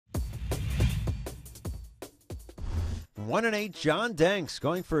1-8 John Danks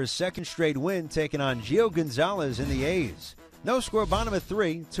going for his second straight win, taking on Gio Gonzalez in the A's. No score, bottom of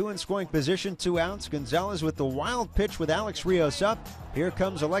 3, 2 in scoring position, 2 outs. Gonzalez with the wild pitch with Alex Rios up. Here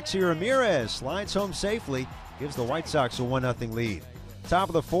comes Alexi Ramirez, slides home safely, gives the White Sox a 1-0 lead. Top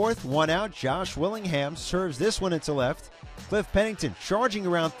of the 4th, 1 out. Josh Willingham serves this one into left. Cliff Pennington charging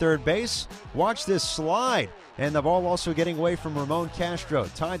around third base. Watch this slide, and the ball also getting away from Ramon Castro.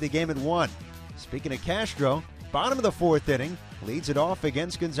 Tied the game at 1. Speaking of Castro, bottom of the 4th inning, leads it off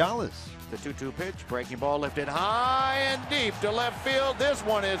against Gonzalez. The 2-2 pitch, breaking ball lifted high and deep to left field. This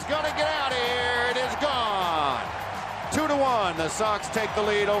one is going to get out of here. It is gone. 2-1. The Sox take the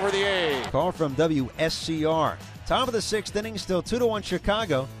lead over the A's. Call from WSCR. Top of the 6th inning, still 2-1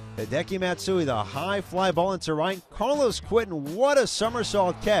 Chicago. Hideki Matsui, the high fly ball into right. Carlos Quinton, what a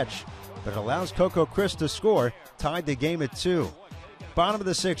somersault catch, but it allows Coco Crisp to score. Tied the game at 2. Bottom of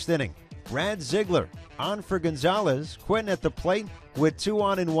the 6th inning, Brad Ziegler on for Gonzalez. Quinton at the plate with 2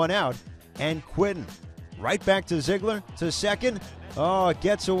 on and 1 out. And Quinton right back to Ziegler to second. Oh, it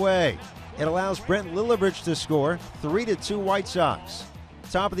gets away. It allows Brent Lillibridge to score. 3-2 White Sox.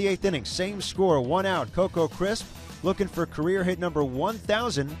 Top of the 8th inning, same score, 1 out. Coco Crisp looking for career hit number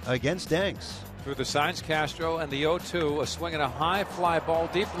 1,000 against Danks. Through the signs, Castro and the 0-2, a swing and a high fly ball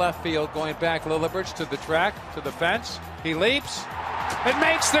deep left field, going back Lillibridge to the track, to the fence. He leaps and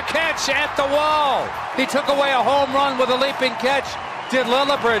makes the catch at the wall. He took away a home run with a leaping catch. Did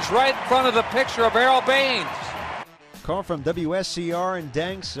Lillibridge right in front of the picture of Errol Baines. Call from WSCR and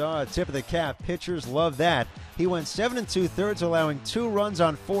Danks. Tip of the cap. Pitchers love that. He went 7 2/3, allowing 2 runs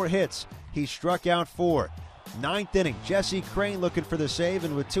on 4 hits. He struck out 4. 9th inning, Jesse Crane looking for the save,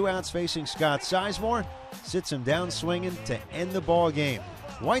 and with 2 outs facing Scott Sizemore, sits him down swinging to end the ball game.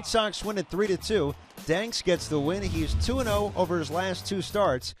 White Sox win at 3-2. Danks gets the win. He's 2-0 over his last 2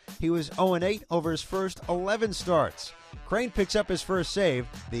 starts. He was 0-8 over his first 11 starts. Crane picks up his first save.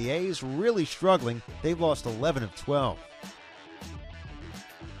 The A's really struggling. They've lost 11 of 12.